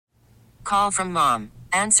call from mom.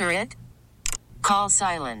 Answer it. Call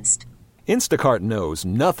silenced. Instacart knows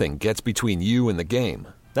nothing gets between you and the game.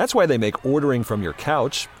 That's why they make ordering from your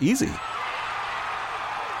couch easy.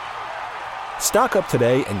 Stock up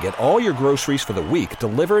today and get all your groceries for the week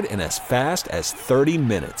delivered in as fast as 30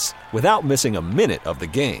 minutes without missing a minute of the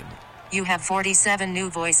game. You have 47 new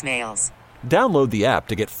voicemails. Download the app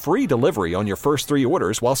to get free delivery on your first 3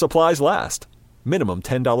 orders while supplies last. Minimum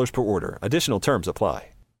 $10 per order. Additional terms apply.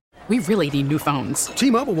 We really need new phones.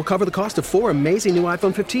 T-Mobile will cover the cost of 4 amazing new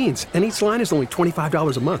iPhone 15s, and each line is only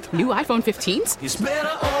 $25 a month. New iPhone 15s? It's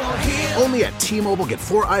better over here. Only at T-Mobile, get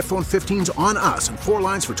 4 iPhone 15s on us and 4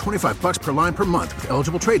 lines for $25 per line per month with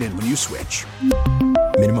eligible trade-in when you switch.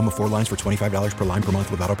 Minimum of 4 lines for $25 per line per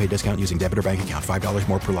month with autopay discount using debit or bank account. $5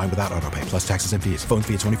 more per line without autopay, plus taxes and fees. Phone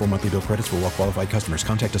fee at 24 monthly bill credits for well-qualified customers.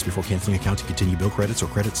 Contact us before canceling account to continue bill credits or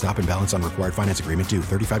credit stop and balance on required finance agreement due.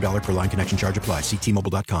 $35 per line connection charge applies. See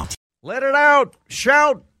T-Mobile.com. Let it out.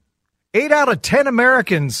 Shout. 8 out of 10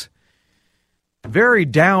 Americans very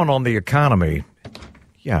down on the economy.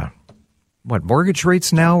 Yeah. What, mortgage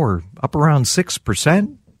rates now are up around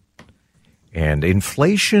 6%? And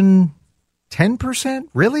inflation 10%?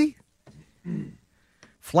 Really?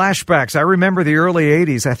 Flashbacks. I remember the early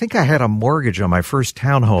 80s. I think I had a mortgage on my first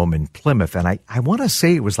townhome in Plymouth, and I want to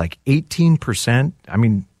say it was like 18%. I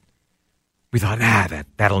mean, we thought,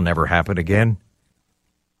 that'll never happen again.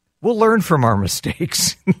 We'll learn from our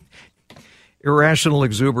mistakes. Irrational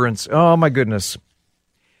exuberance. Oh, my goodness.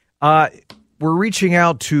 We're reaching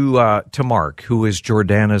out to Mark, who is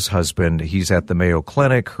Jordana's husband. He's at the Mayo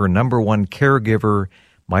Clinic, her number one caregiver.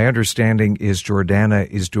 My understanding is Jordana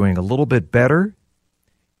is doing a little bit better,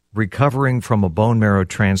 recovering from a bone marrow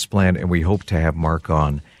transplant, and we hope to have Mark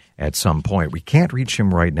on at some point. We can't reach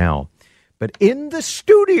him right now. But in the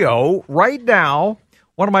studio right now,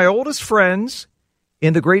 one of my oldest friends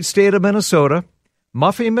in the great state of Minnesota,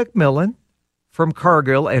 Muffy McMillan from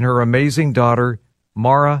Cargill, and her amazing daughter,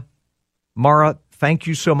 Mara. Mara, thank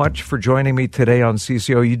you so much for joining me today on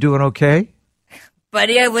CCO. You doing okay?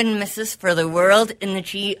 Buddy, I wouldn't miss this for the world in the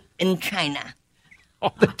tea in China.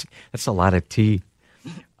 Oh, that's a lot of tea.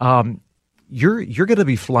 You're going to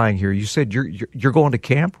be flying here. You said you're going to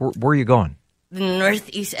camp. Where are you going? The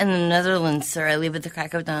Northeast and the Netherlands, sir. I leave at the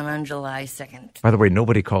crack of dawn on July 2nd. By the way,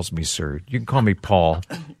 nobody calls me sir. You can call me Paul.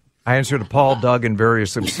 I answer to Paul, Doug, and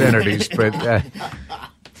various obscenities, but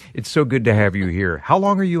it's so good to have you here. How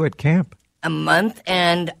long are you at camp? A month,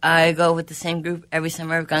 and I go with the same group every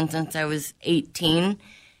summer. I've gone since I was 18,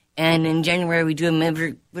 and in January we do a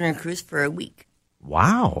midwinter cruise for a week.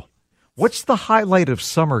 Wow. What's the highlight of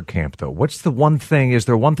summer camp, though? What's the one thing? Is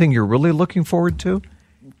there one thing you're really looking forward to?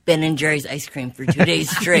 Ben & Jerry's ice cream for 2 days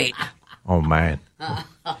straight. Oh, man.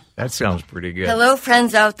 That sounds pretty good. Hello,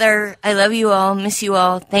 friends out there. I love you all. Miss you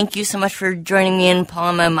all. Thank you so much for joining me and Paul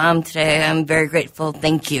and my mom today. I'm very grateful.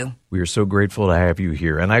 Thank you. We are so grateful to have you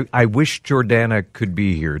here. And I wish Jordana could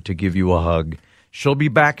be here to give you a hug. She'll be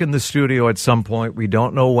back in the studio at some point. We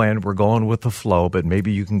don't know when. We're going with the flow, but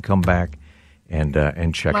maybe you can come back and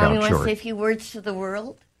check Mommy, out want to George. say a few words to the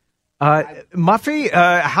world? Muffy,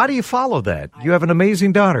 how do you follow that? You have an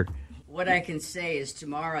amazing daughter. What I can say is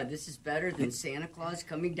tomorrow, this is better than Santa Claus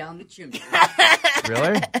coming down the chimney.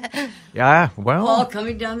 Really? Yeah, well. All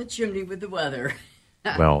coming down the chimney with the weather.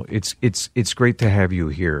 Well, it's great to have you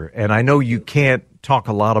here. And I know you can't talk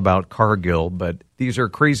a lot about Cargill, but these are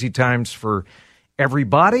crazy times for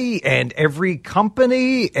everybody and every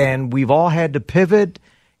company, and we've all had to pivot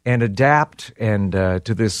and adapt and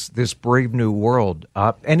to this brave new world.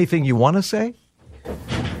 Anything you want to say?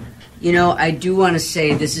 You know, I do want to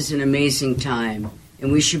say this is an amazing time,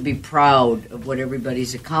 and we should be proud of what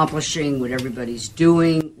everybody's accomplishing, what everybody's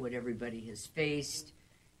doing, what everybody has faced,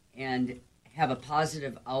 and have a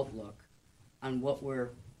positive outlook on what we're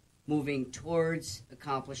moving towards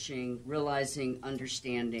accomplishing, realizing,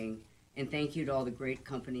 understanding, and thank you to all the great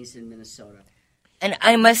companies in Minnesota. And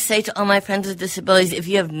I must say to all my friends with disabilities, if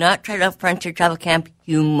you have not tried out Frontier Travel Camp,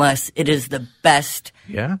 you must. It is the best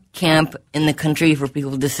camp in the country for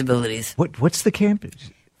people with disabilities. What's the camp?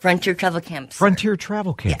 Frontier Travel Camp. Sir. Frontier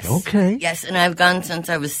Travel Camp. Yes. Okay. Yes, and I've gone since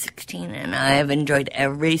I was 16, and I have enjoyed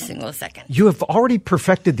every single second. You have already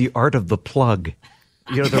perfected the art of the plug,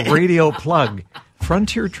 the radio plug.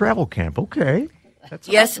 Frontier Travel Camp. Okay. That's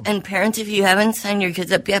awesome. And parents, if you haven't signed your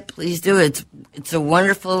kids up yet, please do it. It's a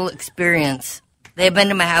wonderful experience. They've been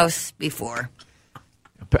to my house before.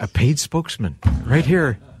 A paid spokesman right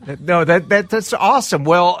here. No, that's awesome.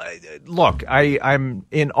 Well, look, I'm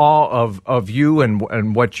in awe of you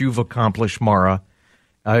and what you've accomplished, Mara.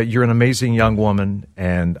 You're an amazing young woman,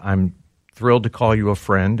 and I'm thrilled to call you a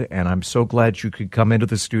friend, and I'm so glad you could come into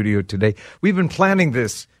the studio today. We've been planning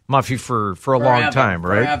this, Muffy, for a long time,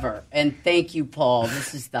 right? Forever. And thank you, Paul.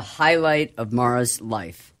 This is the highlight of Mara's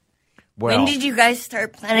life. Well, when did you guys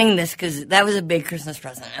start planning this? Because that was a big Christmas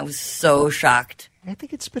present. I was so shocked. I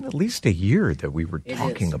think it's been at least a year that we were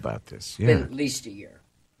talking about this. Yeah. Been at least a year.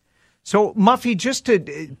 So, Muffy, just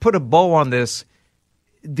to put a bow on this,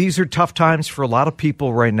 these are tough times for a lot of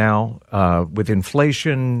people right now with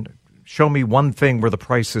inflation. Show me one thing where the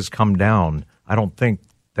prices come down. I don't think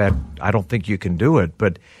you can do it,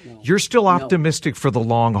 but you're still optimistic for the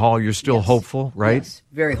long haul. You're still hopeful, right? Yes,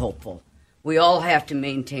 very hopeful. We all have to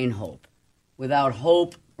maintain hope. Without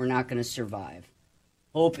hope, we're not going to survive.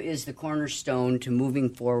 Hope is the cornerstone to moving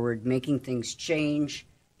forward, making things change,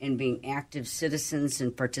 and being active citizens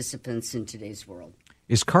and participants in today's world.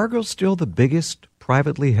 Is Cargill still the biggest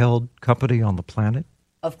privately held company on the planet?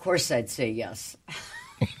 Of course I'd say yes.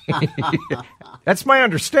 That's my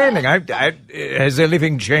understanding. Has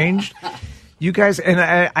anything changed? You guys, and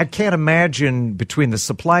I can't imagine between the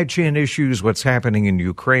supply chain issues, what's happening in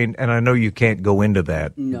Ukraine, and I know you can't go into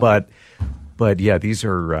that, but yeah, these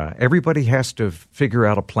are, everybody has to figure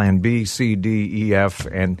out a plan B, C, D, E, F,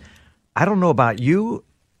 and I don't know about you,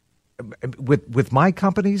 with my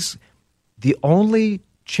companies, the only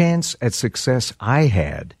chance at success I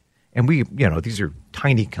had, and these are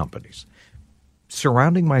tiny companies,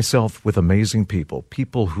 surrounding myself with amazing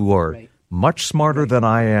people who are much smarter than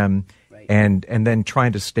I am, and then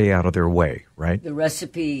trying to stay out of their way, right? The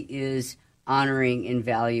recipe is honoring and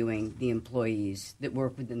valuing the employees that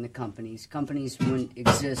work within the companies. Companies wouldn't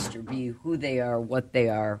exist or be who they are, what they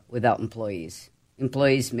are, without employees.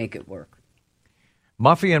 Employees make it work.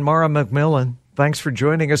 Muffy and Mara McMillan, thanks for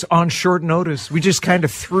joining us on short notice. We just kind of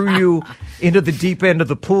threw you into the deep end of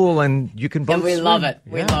the pool, and you can both And we swim. love it.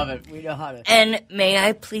 We love it. We know how to. And may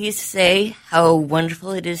I please say how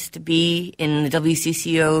wonderful it is to be in the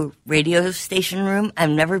WCCO radio station room. I've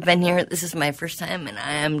never been here. This is my first time, and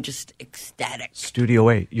I am just ecstatic. Studio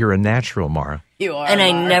 8, you're a natural, Mara. You are. And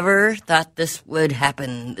I Mara. never thought this would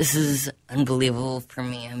happen. This is unbelievable for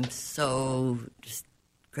me. I'm so just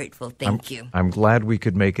grateful. Thank you. I'm glad we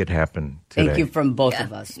could make it happen today. Thank you from both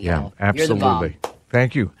of us. Yeah, You're absolutely. the bomb.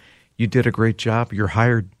 Thank you. You did a great job. You're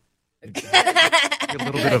hired. A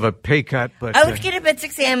little bit of a pay cut, but I would get up at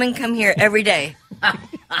 6 a.m. and come here every day.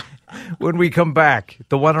 when we come back,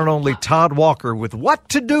 the one and only Todd Walker with What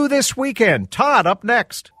to Do This Weekend. Todd, up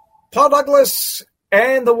next. Paul Douglas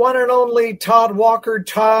and the one and only Todd Walker.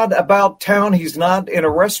 Todd, about town. He's not in a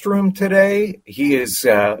restroom today. He is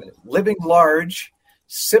living large,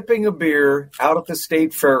 sipping a beer out at the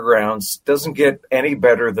state fairgrounds. Doesn't get any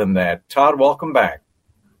better than that. Todd, welcome back.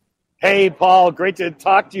 Hey, Paul, great to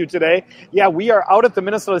talk to you today. Yeah, we are out at the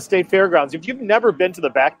Minnesota State Fairgrounds. If you've never been to the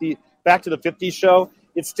Back to the 50s show,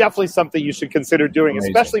 it's definitely something you should consider doing,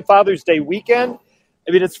 Amazing. Especially Father's Day weekend.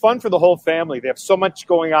 I mean, it's fun for the whole family. They have so much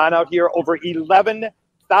going on out here, over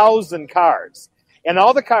 11,000 cars. And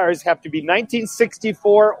all the cars have to be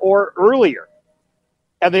 1964 or earlier.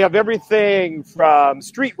 And they have everything from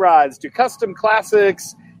street rods to custom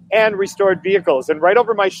classics and restored vehicles. And right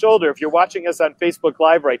over my shoulder, if you're watching us on Facebook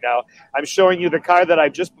Live right now, I'm showing you the car that I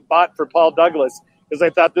just bought for Paul Douglas because I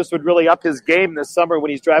thought this would really up his game this summer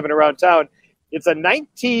when he's driving around town. It's a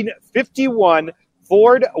 1951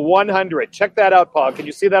 Ford 100. Check that out, Paul. Can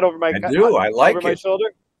you see that over my? I do. I like over my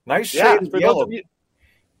shoulder. Nice shade of yellow.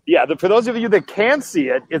 For those of you that can see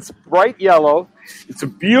it, it's bright yellow. It's a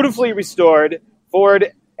beautifully restored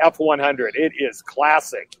Ford F100. It is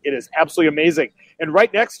classic. It is absolutely amazing. And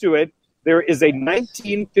right next to it, there is a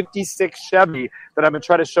 1956 Chevy that I'm going to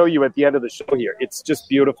try to show you at the end of the show here. It's just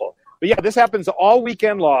beautiful. But yeah, this happens all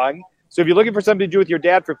weekend long. So if you're looking for something to do with your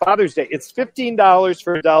dad for Father's Day, it's $15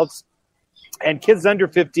 for adults, and kids under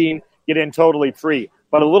 15 get in totally free.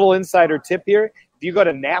 But a little insider tip here, if you go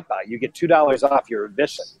to Napa, you get $2 off your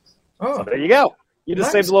admission. Oh, so there you go. You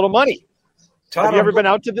just saved a little money. Todd, have you ever been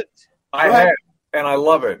out to the... I have, and I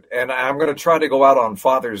love it. And I'm going to try to go out on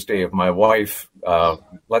Father's Day if my wife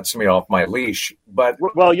lets me off my leash. But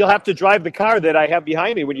well, you'll have to drive the car that I have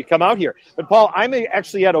behind me when you come out here. But, Paul, I'm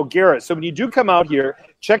actually at O'Gara's. So when you do come out here,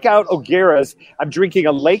 check out O'Gara's. I'm drinking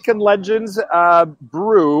a Lake and Legends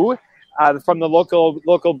brew from the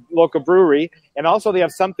local brewery. And also they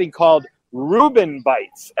have something called Reuben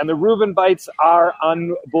Bites. And the Reuben Bites are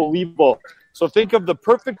unbelievable. So think of the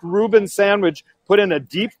perfect Reuben sandwich put in a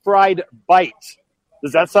deep-fried bite.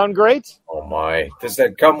 Does that sound great? Oh, my. Does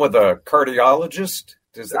that come with a cardiologist?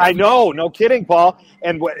 I know. No kidding, Paul.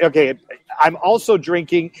 And, okay, I'm also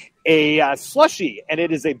drinking a slushie, and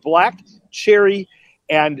it is a black cherry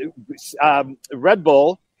and Red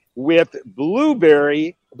Bull with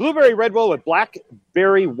blueberry Red Bull with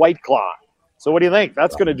blackberry White Claw. So what do you think?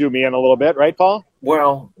 That's going to do me in a little bit, right, Paul?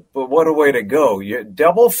 Well, but what a way to go! You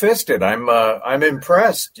double-fisted. I'm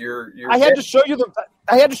impressed. I had to show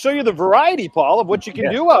you the variety, Paul, of what you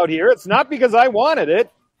can do out here. It's not because I wanted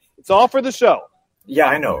it. It's all for the show. Yeah,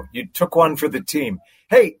 I know. You took one for the team.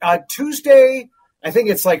 Hey, Tuesday, I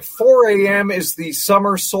think it's like 4 a.m. is the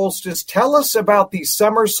summer solstice. Tell us about the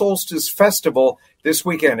Summer Solstice Festival this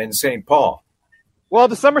weekend in St. Paul. Well,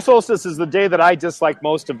 the summer solstice is the day that I dislike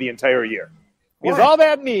most of the entire year. Because all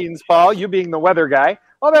that means, Paul, you being the weather guy,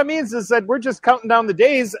 all that means is that we're just counting down the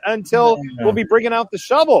days until we'll be bringing out the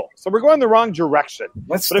shovel. So we're going the wrong direction.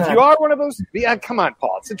 But if you are one of those, come on,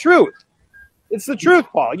 Paul, it's the truth. It's the truth,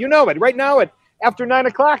 Paul. You know it. Right now, after 9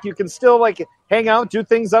 o'clock, you can still hang out, do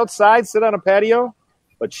things outside, sit on a patio.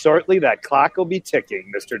 But shortly, that clock will be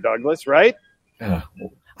ticking, Mr. Douglas, right?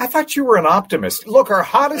 I thought you were an optimist. Look, our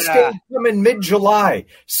hottest days come in mid-July.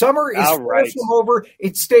 Summer is far from over.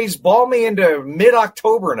 It stays balmy into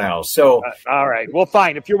mid-October now. So, all right. Well,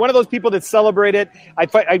 fine. If you're one of those people that celebrate it,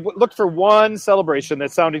 I looked for one celebration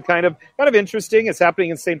that sounded kind of interesting. It's happening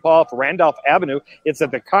in St. Paul, Randolph Avenue. It's at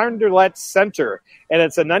the Carondelet Center, and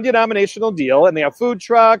it's a non-denominational deal. And they have food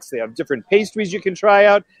trucks. They have different pastries you can try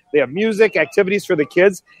out. They have music, activities for the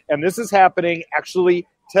kids, and this is happening actually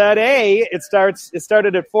today. It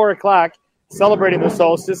started at 4 o'clock, celebrating the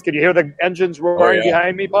solstice. Can you hear the engines roaring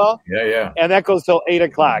behind me, Paul? Yeah. And that goes till 8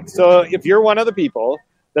 o'clock. So if you're one of the people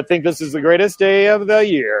that think this is the greatest day of the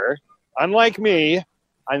year, unlike me,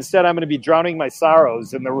 instead I'm going to be drowning my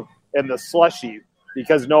sorrows in the slushy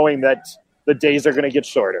because knowing that the days are going to get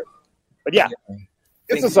shorter. But yeah,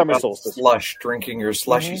 it's a summer solstice. Drinking your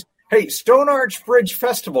slushies. Hey, Stone Arch Bridge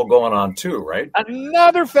Festival going on too, right?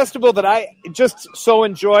 Another festival that I just so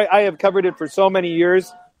enjoy. I have covered it for so many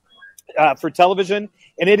years for television,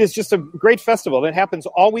 and it is just a great festival. It happens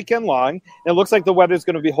all weekend long, and it looks like the weather's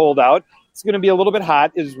going to be hold out. It's going to be a little bit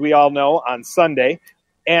hot, as we all know, on Sunday,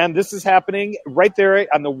 and this is happening right there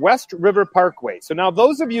on the West River Parkway. So now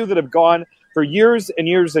those of you that have gone for years and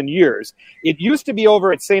years and years, it used to be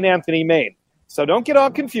over at St. Anthony, Maine. So don't get all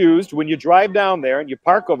confused when you drive down there and you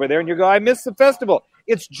park over there and you go, I missed the festival.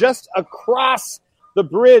 It's just across the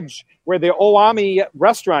bridge where the Oami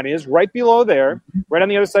restaurant is, right below there, right on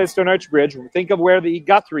the other side of Stone Arch Bridge. Think of where the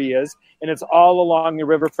Guthrie is, and it's all along the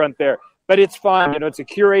riverfront there. But it's fun. It's a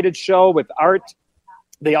curated show with art.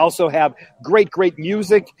 They also have great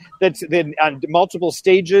music that's on multiple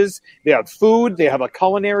stages. They have food. They have a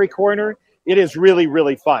culinary corner. It is really,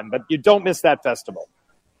 really fun. But you don't miss that festival.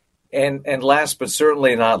 And last but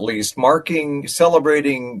certainly not least,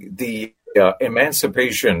 celebrating the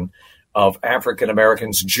emancipation of African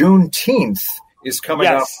Americans, Juneteenth is coming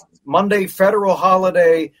up. Monday, federal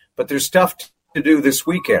holiday, but there's stuff to do this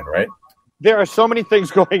weekend, right? There are so many things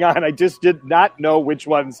going on. I just did not know which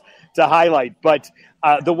ones to highlight. But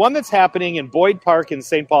the one that's happening in Boyd Park in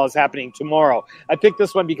St. Paul is happening tomorrow. I picked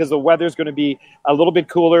this one because the weather's going to be a little bit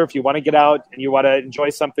cooler if you want to get out and you want to enjoy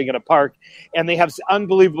something in a park. And they have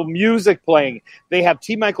unbelievable music playing. They have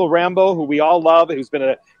T. Michael Rambo, who we all love, who's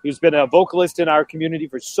been a vocalist in our community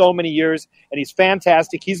for so many years, and he's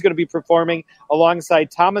fantastic. He's going to be performing alongside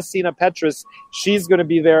Thomasina Petrus. She's going to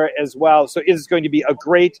be there as well. So it is going to be a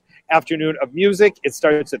great afternoon of music. It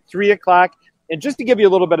starts at 3 o'clock. And just to give you a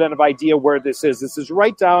little bit of an idea where this is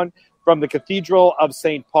right down from the Cathedral of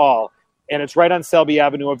St. Paul, and it's right on Selby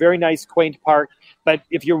Avenue, a very nice, quaint park. But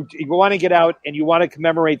if you want to get out and you want to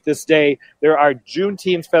commemorate this day, there are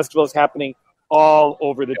Juneteenth festivals happening all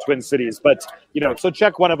over the Twin Cities. But, so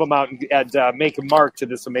check one of them out and make a mark to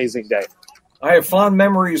this amazing day. I have fond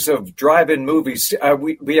memories of drive-in movies.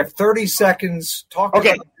 We have 30 seconds. Talk about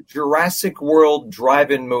the Jurassic World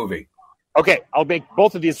drive-in movie. Okay, I'll make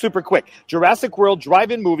both of these super quick. Jurassic World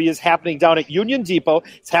drive-in movie is happening down at Union Depot.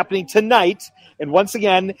 It's happening tonight. And once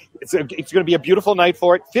again, it's going to be a beautiful night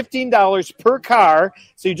for it. $15 per car.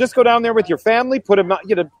 So you just go down there with your family, put them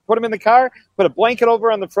in the car, put a blanket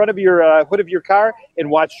over on the front of your hood of your car, and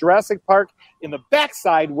watch Jurassic Park in the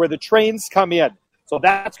backside where the trains come in. So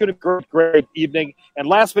that's going to be a great evening. And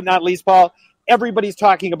last but not least, Paul, everybody's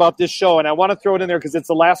talking about this show, and I want to throw it in there because it's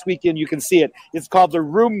the last weekend you can see it. It's called The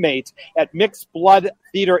Roommate at Mixed Blood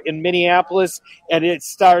Theater in Minneapolis, and it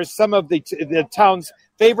stars some of the town's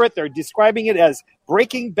favorite. They're describing it as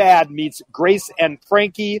Breaking Bad meets Grace and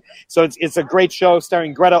Frankie. So it's a great show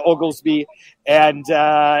starring Greta Oglesby and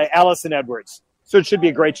Allison Edwards. So it should be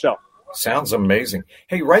a great show. Sounds amazing.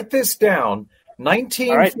 Hey, write this down.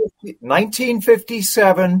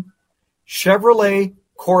 1957 Chevrolet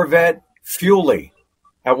Corvette Fuelie.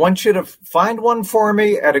 I want you to find one for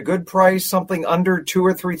me at a good price, something under $2,000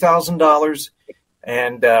 or $3,000,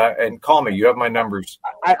 and call me. You have my numbers.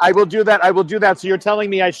 I will do that. I will do that. So you're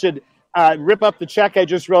telling me I should rip up the check I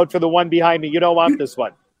just wrote for the one behind me. You don't want this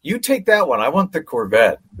one. You take that one. I want the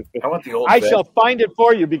Corvette. I want the old I vet. shall find it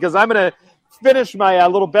for you because I'm going to finish my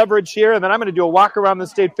little beverage here, and then I'm going to do a walk around the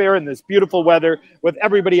state fair in this beautiful weather with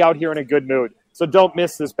everybody out here in a good mood. So don't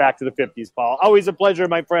miss this Back to the 50s, Paul. Always a pleasure,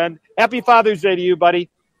 my friend. Happy Father's Day to you, buddy.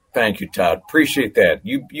 Thank you, Todd. Appreciate that.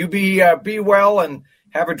 You be well and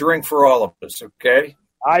have a drink for all of us, okay?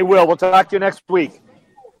 I will. We'll talk to you next week.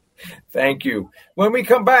 Thank you. When we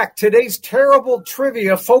come back, today's terrible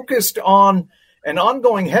trivia focused on an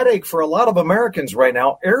ongoing headache for a lot of Americans right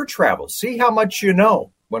now, air travel. See how much you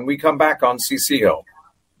know when we come back on CCO.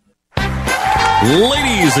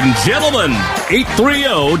 Ladies and gentlemen,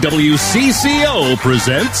 830-WCCO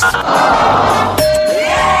presents Paul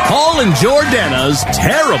and Jordana's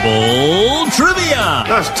Terrible Trivia.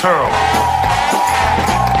 That's terrible.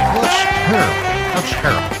 That's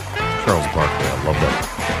terrible. Charles Barkley, I love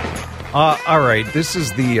that. All right, this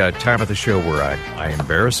is the time of the show where I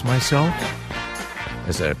embarrass myself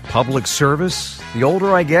as a public service. The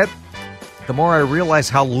older I get, the more I realize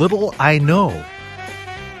how little I know.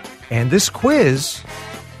 And this quiz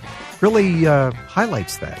really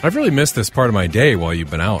highlights that. I've really missed this part of my day while you've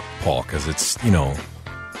been out, Paul, because it's,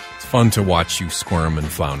 it's fun to watch you squirm and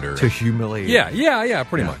flounder. To humiliate. Yeah,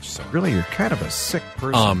 pretty much. So really, you're kind of a sick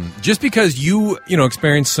person. Just because you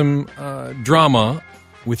experienced some drama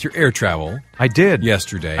with your air travel. I did.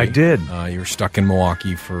 Yesterday. I did. You were stuck in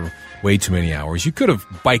Milwaukee for way too many hours. You could have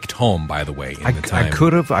biked home, by the way, in the time. I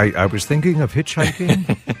could have. I was thinking of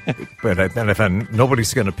hitchhiking, but then I thought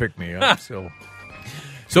nobody's going to pick me up. So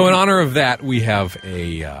in honor of that, we have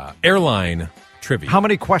a airline trivia. How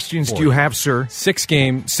many questions do you have, sir? 6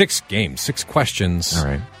 questions. All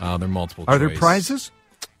right. They're multiple Are choice. there prizes?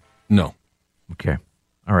 No. Okay.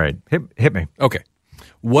 All right. Hit me. Okay.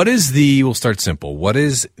 We'll start simple. What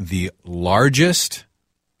is the largest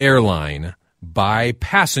airline by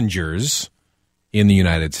passengers in the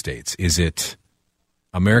United States? Is it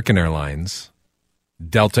American Airlines,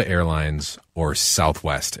 Delta Airlines, or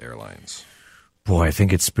Southwest Airlines? Boy, I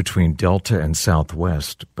think it's between Delta and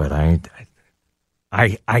Southwest, but I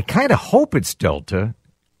kind of hope it's Delta,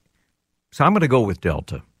 so I'm going to go with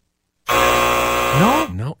Delta.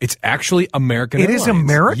 No, it's actually American Airlines. It is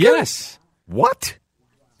American? Yes. What?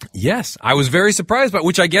 Yes, I was very surprised by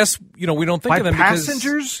which I guess we don't think by of them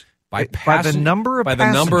passengers. By the number of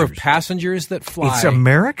the number of passengers that fly. It's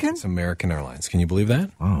American. It's American Airlines. Can you believe that?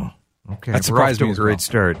 Oh, okay. That surprised me. A great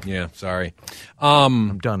start. Yeah, sorry.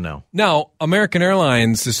 I'm done now. Now, American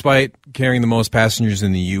Airlines, despite carrying the most passengers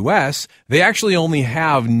in the U.S., they actually only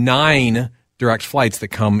have 9 direct flights that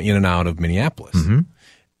come in and out of Minneapolis.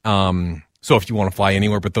 Mm-hmm. So if you want to fly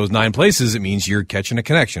anywhere but those 9 places, it means you're catching a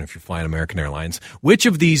connection if you're flying American Airlines. Which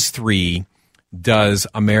of these 3 does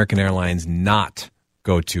American Airlines not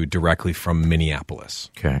go to directly from Minneapolis?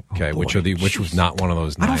 Okay. Okay. Which was not one of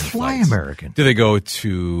those 9 I don't fly flights? American. Do they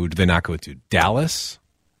not go to Dallas,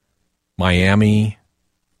 Miami,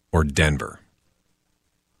 or Denver?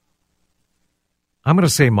 I'm going to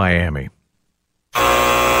say Miami.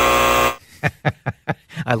 I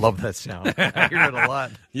love that sound. I hear it a lot.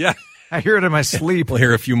 Yeah. I hear it in my sleep. We'll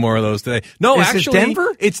hear a few more of those today. No, actually, it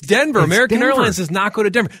Denver? It's Denver. It's American Denver. Airlines does not go to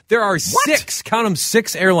Denver. There are 6, count them,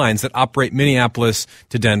 6 airlines that operate Minneapolis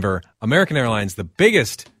to Denver. American Airlines, the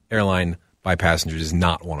biggest airline by passengers, is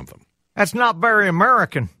not one of them. That's not very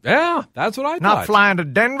American. Yeah, that's what I thought. Not flying to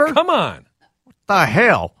Denver? Come on. What the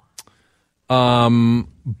hell?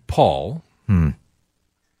 Paul, you're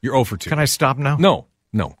 0 for 2. Can I stop now?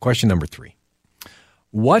 No. Question number 3.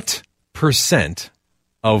 What percent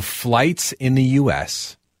of flights in the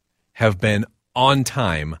U.S. have been on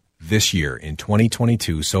time this year in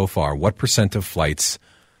 2022 so far? What percent of flights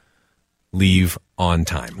leave on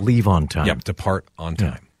time? Leave on time. Yep, depart on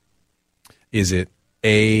time. Is it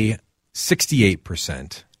A,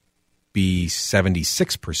 68%, B,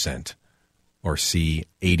 76%, or C,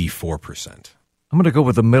 84%? I'm going to go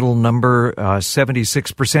with the middle number,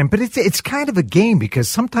 76%. But it's kind of a game because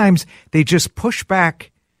sometimes they just push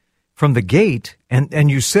back from the gate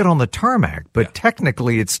and you sit on the tarmac. But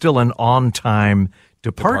technically, it's still an on-time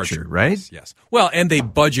departure, right? Yes. Well, and they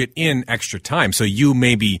budget in extra time. So you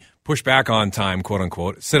maybe push back on time, quote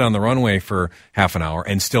unquote, sit on the runway for half an hour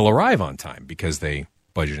and still arrive on time because they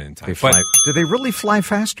budget in time. Do they really fly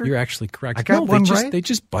faster? You're actually correct. I got one right? They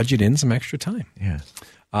just budget in some extra time. Yes.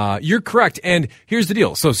 You're correct. And here's the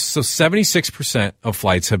deal. So 76% of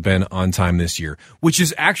flights have been on time this year, which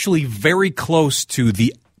is actually very close to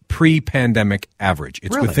the pre-pandemic average.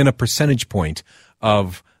 It's Really? within a percentage point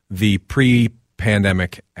of the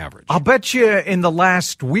pre-pandemic average. I'll bet you in the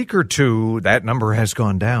last week or two that number has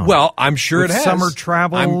gone down. Well, I'm sure With it has. summer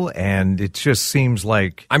travel, and it just seems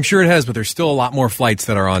like I'm sure it has, but there's still a lot more flights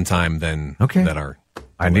that are on time than that are.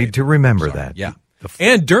 I need to remember that. Yeah.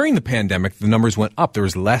 And during the pandemic, the numbers went up. There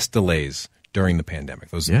was less delays during the pandemic.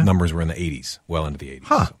 Those numbers were in the 80s, well into the 80s.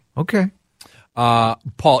 Huh. Okay.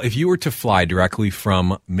 Paul, if you were to fly directly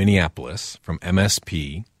from Minneapolis, from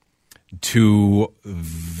MSP, to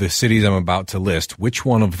the cities I'm about to list, which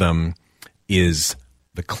one of them is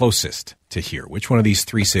the closest to here? Which one of these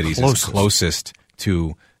three cities is closest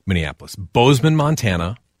to Minneapolis? Bozeman,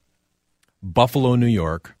 Montana, Buffalo, New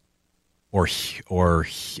York, or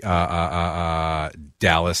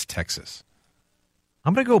Dallas, Texas?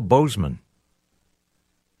 I'm going to go Bozeman.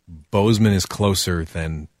 Bozeman is closer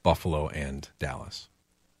than Buffalo and Dallas.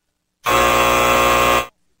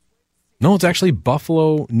 No, it's actually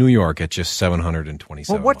Buffalo, New York at just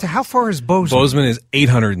 727. Well, how far is Bozeman? Bozeman is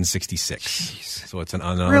 866. Jeez. So it's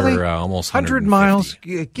another almost 100 miles?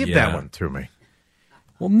 Give that one to me.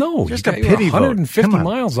 Well, no. Just you a pity vote. 150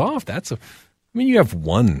 miles off. That's you have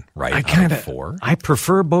one right out of four. I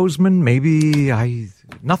prefer Bozeman. Maybe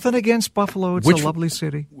nothing against Buffalo. It's a lovely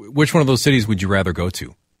city. Which one of those cities would you rather go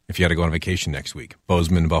to if you had to go on vacation next week?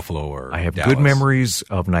 Bozeman, Buffalo, or I have Dallas? good memories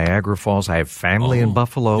of Niagara Falls. I have family in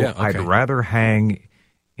Buffalo. Yeah, okay. I'd rather hang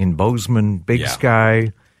in Bozeman. Big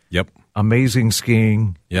sky. Yep. Amazing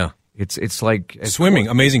skiing. Yeah. It's like swimming.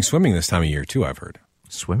 Amazing swimming this time of year too, I've heard.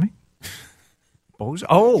 Swimming?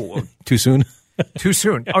 Oh, too soon. Too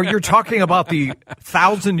soon. Oh, you're talking about the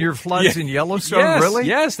 1,000-year floods in Yellowstone, yes, really?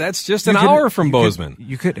 Yes, that's just an hour from Bozeman.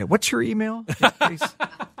 You could. What's your email?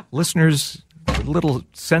 Listeners, little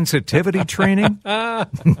sensitivity training.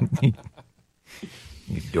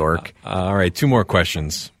 You dork. All right, two more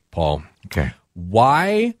questions, Paul. Okay.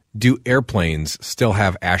 Why do airplanes still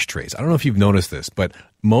have ashtrays? I don't know if you've noticed this, but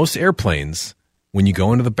most airplanes, when you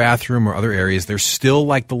go into the bathroom or other areas, they're still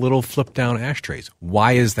like the little flip-down ashtrays.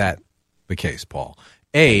 Why is that the case, Paul?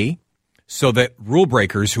 A, so that rule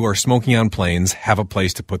breakers who are smoking on planes have a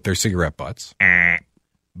place to put their cigarette butts.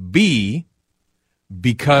 B,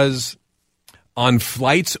 because on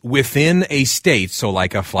flights within a state, so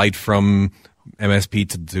like a flight from MSP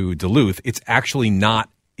to Duluth, it's actually not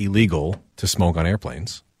illegal to smoke on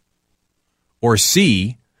airplanes. Or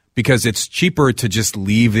C, because it's cheaper to just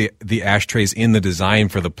leave the ashtrays in the design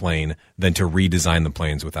for the plane than to redesign the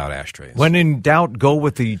planes without ashtrays. When in doubt, go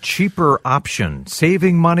with the cheaper option.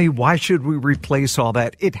 Saving money, why should we replace all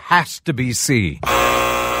that? It has to be C.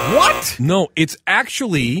 What? No, it's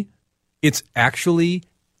actually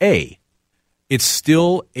A. It's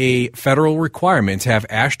still a federal requirement to have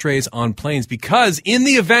ashtrays on planes because in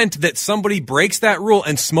the event that somebody breaks that rule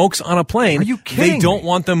and smokes on a plane, Are you kidding they don't me?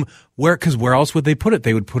 want them because where else would they put it?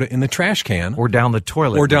 They would put it in the trash can Or down the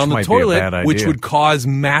toilet. or down which the might be a bad toilet, idea. which would cause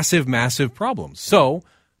massive, massive problems. So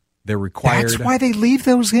they're required That's why they leave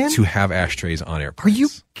those in? to have ashtrays on Are airplanes. you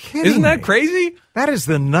kidding Isn't that me? crazy? That is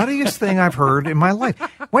the nuttiest thing I've heard in my life.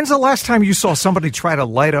 When's the last time you saw somebody try to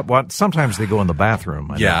light up what? Sometimes they go in the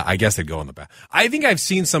bathroom. Yeah, I guess they'd go in the bath. I think I've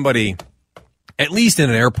seen somebody, at least in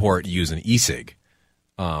an airport, use an e-cig.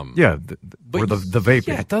 Or the vaping.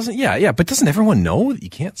 Yeah, it doesn't. Yeah, but doesn't everyone know that you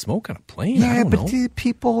can't smoke on a plane? I Yeah, don't but know. the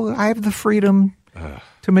people, I have the freedom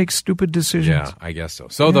to make stupid decisions. Yeah, I guess so.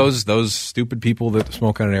 So those stupid people that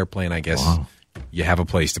smoke on an airplane, I guess you have a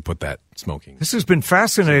place to put that smoking. This has been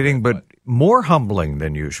fascinating, but more humbling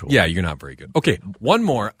than usual. Yeah, you're not very good. Okay, one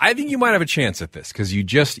more. I think you might have a chance at this because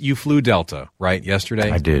you flew Delta, right,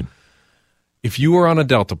 yesterday? I did. If you were on a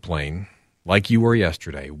Delta plane, like you were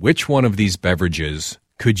yesterday, which one of these beverages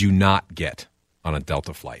could you not get on a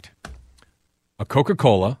Delta flight? A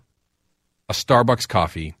Coca-Cola, a Starbucks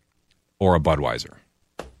coffee, or a Budweiser?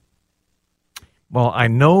 Well, I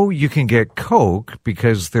know you can get Coke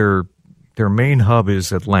because their main hub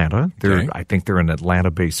is Atlanta. Okay. I think they're an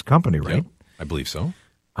Atlanta-based company, right? Yep, I believe so.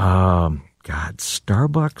 God,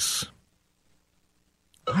 Starbucks.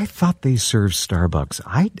 I thought they served Starbucks.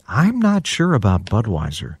 I'm not sure about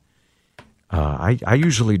Budweiser. I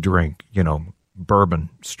usually drink, bourbon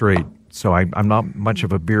straight, so I'm not much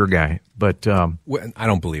of a beer guy. But I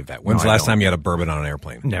don't believe that. When's the last time you had a bourbon on an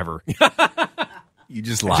airplane? Never. You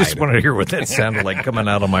just lied. I just wanted to hear what that sounded like coming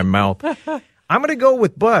out of my mouth. I'm going to go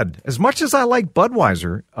with Bud. As much as I like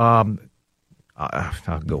Budweiser, I'll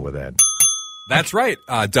go with that. That's right.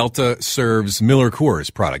 Delta serves Miller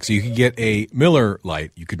Coors products. You could get a Miller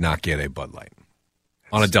Lite. You could not get a Bud Light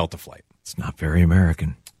on a Delta flight. It's not very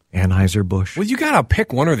American. Anheuser-Busch. Well, you got to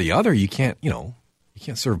pick one or the other. You can't You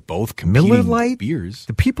can't serve both Miller competing Lite beers.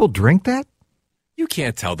 Do people drink that? You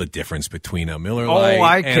can't tell the difference between a Miller Oh, Lite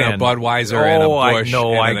I and can. a Budweiser and a Busch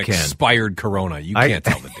and an can. expired Corona. You can't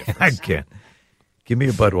tell the difference. I can. Give me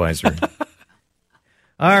a Budweiser.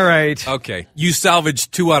 All right. Okay. You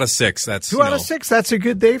salvaged 2 out of 6. That's 2 out of 6. That's a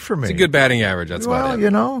good day for me. It's a good batting average. That's about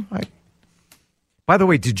it. By the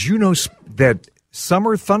way, did you know that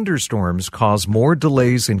summer thunderstorms cause more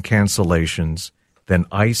delays and cancellations than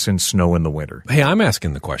ice and snow in the winter? Hey, I'm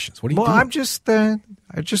asking the questions. What do you Well, doing?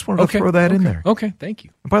 I just wanted to throw that in there. Okay, thank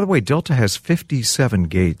you. And by the way, Delta has 57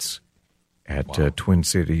 gates at Twin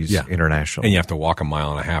Cities International. And you have to walk a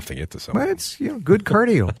mile and a half to get to somewhere. Well, it's good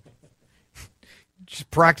cardio. Just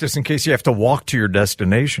practice in case you have to walk to your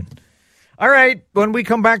destination. All right, when we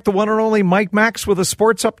come back, the one and only Mike Max with a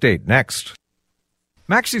sports update next.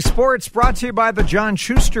 Maxi Sports brought to you by the John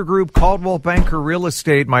Schuster Group, Caldwell Banker Real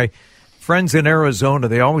Estate. My friends in Arizona,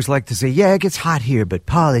 they always like to say, yeah, it gets hot here, but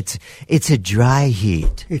Paul, it's a dry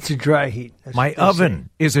heat. It's a dry heat. My oven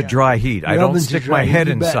is a dry heat. I don't stick my head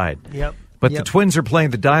inside. Yep. But the Twins are playing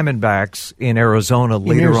the Diamondbacks in Arizona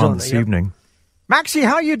later on this evening. Maxie,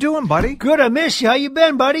 how you doing, buddy? Good, I miss you. How you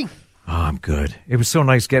been, buddy? Oh, I'm good. It was so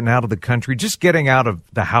nice getting out of the country, just getting out of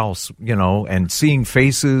the house, and seeing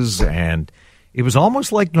faces, and it was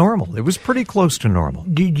almost like normal. It was pretty close to normal.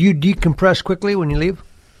 Do you decompress quickly when you leave?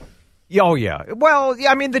 Oh, yeah. Well,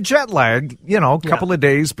 I mean, the jet lag, a couple of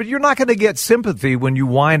days, but you're not going to get sympathy when you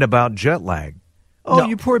whine about jet lag. Oh, No.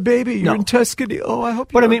 you poor baby, you're in Tuscany. Oh, I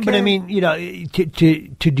hope you're okay. But I mean,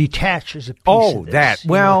 to detach is a piece of this.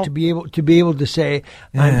 That. To be able to say,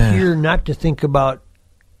 I'm here not to think about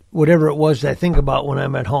whatever it was that I think about when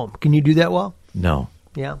I'm at home. Can you do that well? No.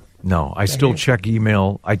 Yeah. No, I still check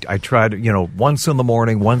email. I try to, once in the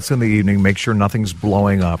morning, once in the evening, make sure nothing's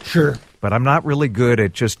blowing up. Sure. But I'm not really good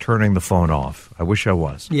at just turning the phone off. I wish I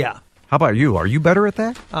was. Yeah. How about you? Are you better at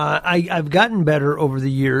that? I've gotten better over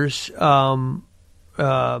the years. Not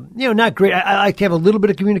great. I like to have a little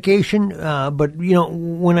bit of communication, but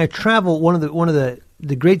when I travel, one of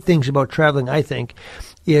the great things about traveling, I think,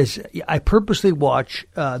 is I purposely watch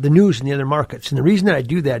the news in the other markets, and the reason that I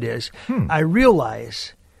do that is I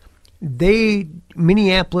realize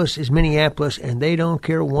Minneapolis is Minneapolis, and they don't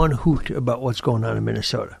care one hoot about what's going on in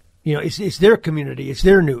Minnesota. It's their community, it's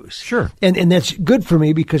their news. Sure. And that's good for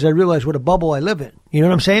me because I realize what a bubble I live in. You know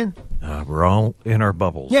what I'm saying? We're all in our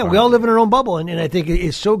bubbles. Yeah, we all live in our own bubble, and I think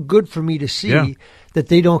it's so good for me to see that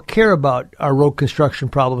they don't care about our road construction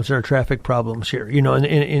problems and our traffic problems here, in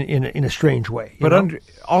a strange way. But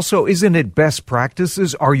also, isn't it best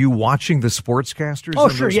practices? Are you watching the sportscasters? Oh,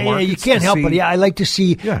 sure, yeah, you can't help it. Yeah, I like to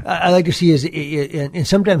see. Yeah. I like to see and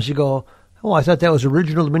sometimes you go, oh, I thought that was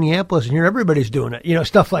original to Minneapolis, and here everybody's doing it,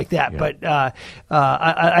 stuff like that. Yeah. But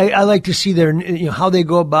I like to see their, how they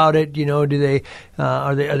go about it. Do they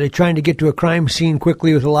are they trying to get to a crime scene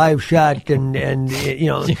quickly with a live shot, and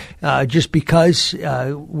just because,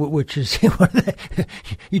 which is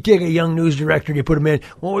you take a young news director and you put him in.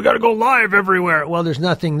 Well, we got to go live everywhere. Well, there's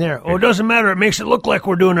nothing there. Oh, it doesn't matter. It makes it look like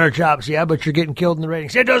we're doing our jobs. Yeah, but you're getting killed in the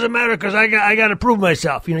ratings. It doesn't matter because I got to prove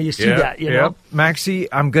myself. You see that. You know,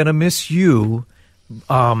 Maxie, I'm gonna miss you.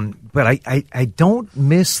 But I don't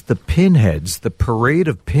miss the pinheads, the parade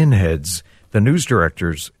of pinheads, the news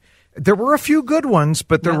directors. There were a few good ones,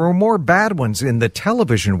 but there were more bad ones in the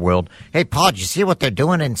television world. Hey, Paul, did you see what they're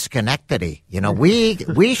doing in Schenectady?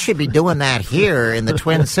 We should be doing that here in the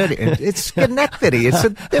Twin Cities. It's Schenectady. It's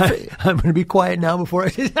a different... I'm going to be quiet now before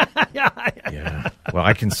I... Yeah. Well,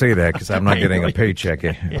 I can say that because I'm not getting a paycheck.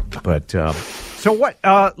 But so what?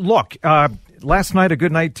 Look, last night, a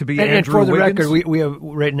good night to be Andrew And for the Wiggins. record, we have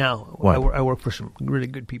right now, What? I work for some really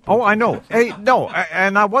good people. Oh, I know. Hey, no,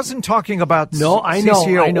 and I wasn't talking about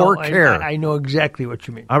CCO or CARE. I know exactly what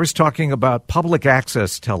you mean. I was talking about public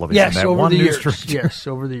access television. Yes, that over one the news years. director. Yes,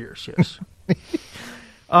 over the years, yes.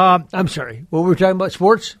 I'm sorry. What were we talking about?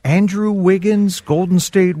 Sports? Andrew Wiggins, Golden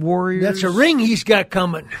State Warriors. That's a ring he's got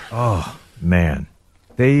coming. Oh, man.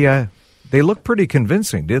 They looked pretty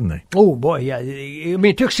convincing, didn't they? Oh, boy, yeah. I mean,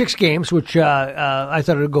 it took 6 games, which I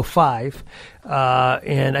thought it would go 5.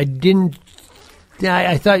 And I didn't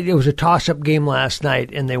I thought it was a toss-up game last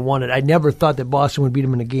night, and they won it. I never thought that Boston would beat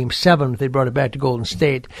them in a Game 7 if they brought it back to Golden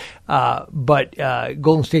State. But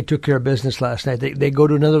Golden State took care of business last night. They go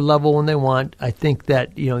to another level when they want. I think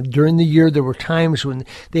that, during the year there were times when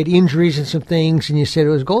they had injuries and some things, and you said,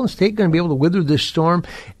 was Golden State going to be able to wither this storm?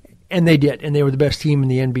 And they did, and they were the best team in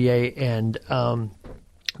the NBA, and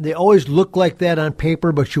They always looked like that on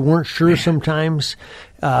paper, but you weren't sure sometimes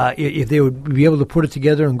if they would be able to put it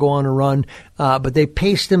together and go on a run. But they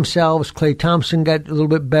paced themselves. Klay Thompson got a little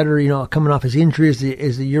bit better, coming off his injury as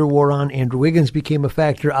the year wore on. Andrew Wiggins became a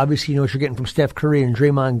factor. Obviously, what you're getting from Steph Curry and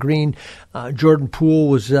Draymond Green. Jordan Poole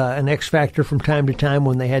was an X factor from time to time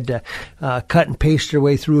when they had to cut and paste their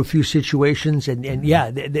way through a few situations. And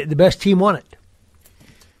the best team won it.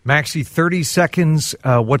 Maxie, 30 seconds.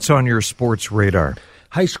 What's on your sports radar?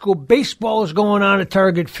 High school baseball is going on at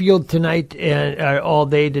Target Field tonight and all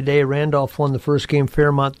day today. Randolph won the first game,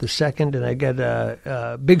 Fairmont the second, and I got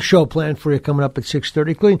a big show planned for you coming up at 6:30.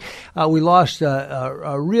 Including, we lost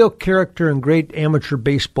a real character and great amateur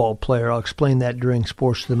baseball player. I'll explain that during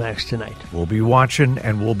Sports to the Max tonight. We'll be watching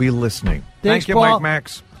and we'll be listening. Thanks, Thank you, Paul. Mike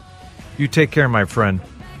Max. You take care, my friend.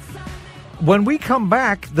 When we come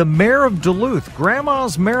back, the mayor of Duluth,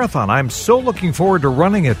 Grandma's Marathon. I'm so looking forward to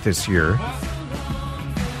running it this year.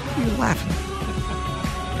 What are you laughing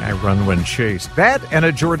at? I run when chased. That and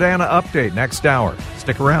a Jordana update next hour.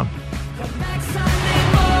 Stick around.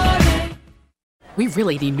 We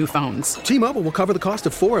really need new phones. T-Mobile will cover the cost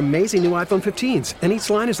of 4 amazing new iPhone 15s, and each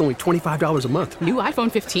line is only $25 a month. New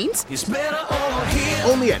iPhone 15s? It's better over here.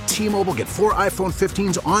 Only at T-Mobile, get 4 iPhone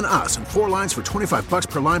 15s on us and 4 lines for $25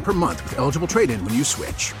 per line per month with eligible trade-in when you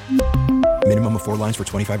switch. Minimum of 4 lines for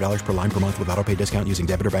 $25 per line per month with autopay discount using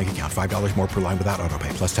debit or bank account. $5 more per line without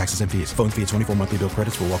autopay, plus taxes and fees. Phone fee at 24 monthly bill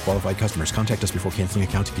credits for well-qualified customers. Contact us before canceling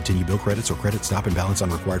account to continue bill credits or credit stop and balance on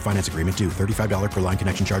required finance agreement due. $35 per line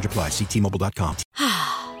connection charge applies. See T-Mobile.com.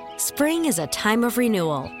 Spring is a time of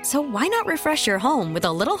renewal, so why not refresh your home with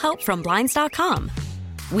a little help from Blinds.com?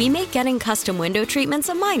 We make getting custom window treatments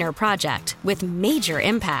a minor project with major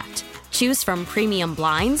impact. Choose from premium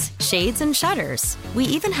blinds, shades, and shutters. We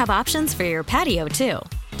even have options for your patio, too.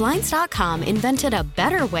 Blinds.com invented a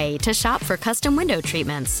better way to shop for custom window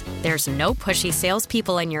treatments. There's no pushy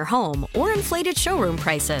salespeople in your home or inflated showroom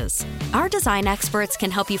prices. Our design experts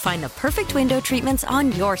can help you find the perfect window treatments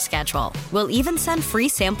on your schedule. We'll even send free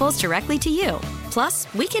samples directly to you.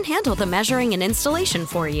 Plus, we can handle the measuring and installation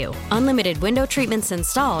for you. Unlimited window treatments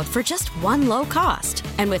installed for just one low cost.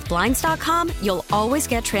 And with Blinds.com, you'll always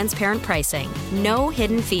get transparent pricing. No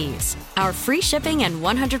hidden fees. Our free shipping and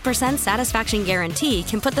 100% satisfaction guarantee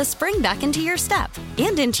can put the spring back into your step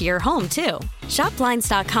and into your home, too. Shop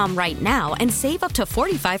Blinds.com right now and save up to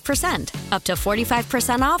 45%. Up to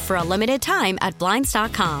 45% off for a limited time at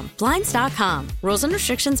Blinds.com. Blinds.com. Rules and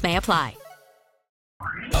restrictions may apply.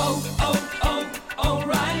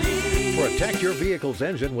 Protect your vehicle's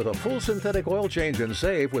engine with a full synthetic oil change and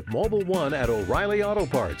save with Mobile One at O'Reilly Auto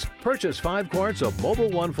Parts. Purchase 5 quarts of Mobile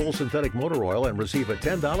One full synthetic motor oil and receive a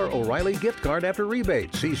 $10 O'Reilly gift card after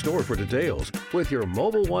rebate. See store for details. With your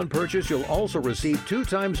Mobile One purchase, you'll also receive 2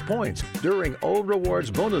 times points during O Rewards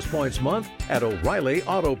Bonus Points Month at O'Reilly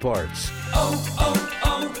Auto Parts.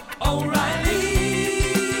 O'Reilly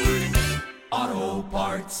Auto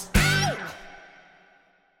Parts.